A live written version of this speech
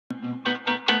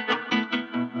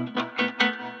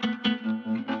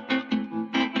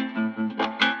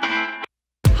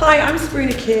Hi, I'm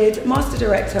Sabrina Kidd, Master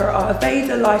Director at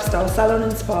Aveda Lifestyle Salon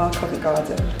and Spa, Covent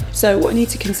Garden. So what I need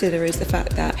to consider is the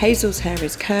fact that Hazel's hair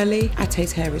is curly,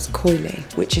 Ate's hair is coily,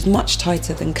 which is much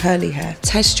tighter than curly hair.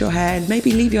 Test your hair and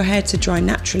maybe leave your hair to dry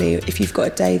naturally if you've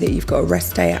got a day that you've got a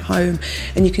rest day at home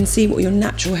and you can see what your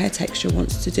natural hair texture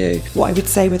wants to do. What I would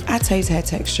say with Ate's hair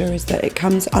texture is that it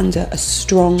comes under a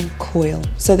strong coil.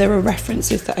 So there are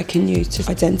references that I can use to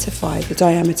identify the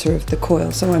diameter of the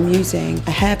coil. So I'm using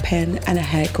a hairpin and a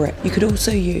hair grip. You could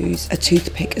also use a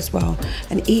toothpick as well.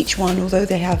 And each one, although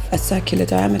they have a circular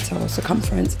diameter or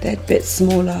circumference, they're a bit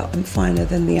smaller and finer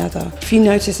than the other. If you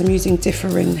notice, I'm using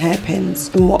differing hairpins.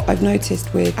 And what I've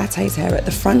noticed with Ate's hair, at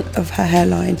the front of her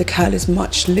hairline, the curl is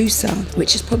much looser,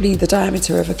 which is probably the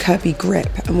diameter of a Kirby grip.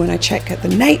 And when I check at the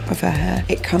nape of her hair,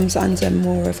 it comes under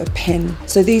more of a pin.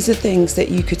 So these are things that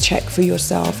you could check for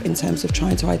yourself in terms of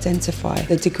trying to identify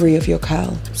the degree of your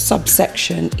curl.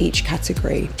 Subsection each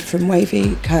category, from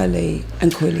wavy, curly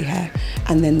and coily hair,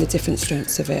 and then the different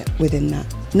strengths of it within that.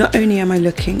 Not only am I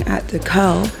looking at the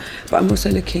curl, but I'm also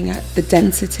looking at the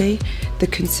density, the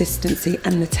consistency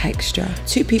and the texture.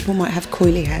 Two people might have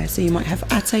coily hair, so you might have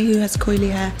Ate who has coily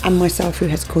hair and myself who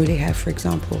has coily hair, for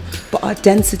example, but our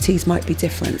densities might be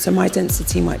different. So my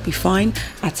density might be fine,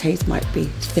 Ate's might be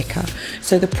thicker.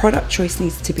 So the product choice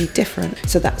needs to be different.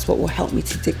 So that's what will help me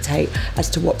to dictate as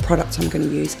to what product I'm going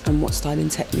to use and what styling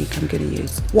technique I'm going to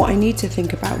use. What I need to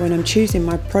think about when I'm choosing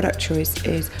my product choice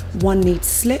is one needs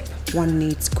slip, one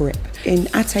needs grip. In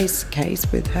Ate's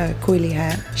case, with her coily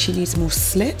hair, she needs more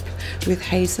slip. With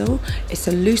Hazel, it's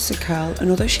a looser curl, and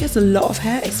although she has a lot of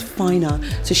hair, it's finer,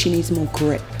 so she needs more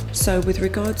grip. So with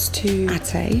regards to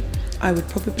Ate, I would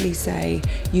probably say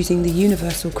using the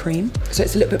universal cream. So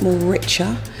it's a little bit more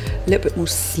richer, a little bit more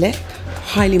slip,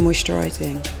 highly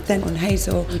moisturising. Then on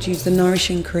Hazel, I would use the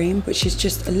nourishing cream, which is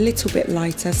just a little bit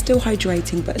lighter, still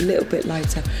hydrating, but a little bit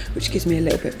lighter, which gives me a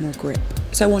little bit more grip.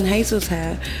 So on Hazel's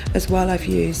hair as well, I've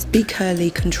used Be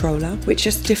Curly Controller, which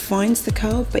just defines the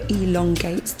curl, but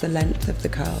elongates the length of the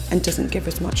curl and doesn't give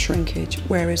as much shrinkage.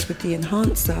 Whereas with the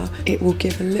enhancer, it will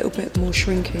give a little bit more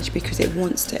shrinkage because it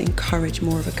wants to encourage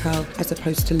more of a curl as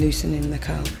opposed to loosening the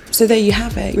curl. So there you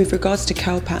have it. With regards to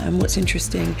curl pattern, what's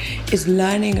interesting is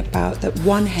learning about that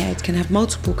one head can have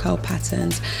multiple curl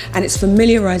patterns, and it's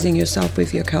familiarizing yourself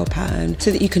with your curl pattern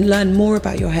so that you can learn more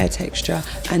about your hair texture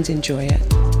and enjoy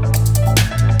it.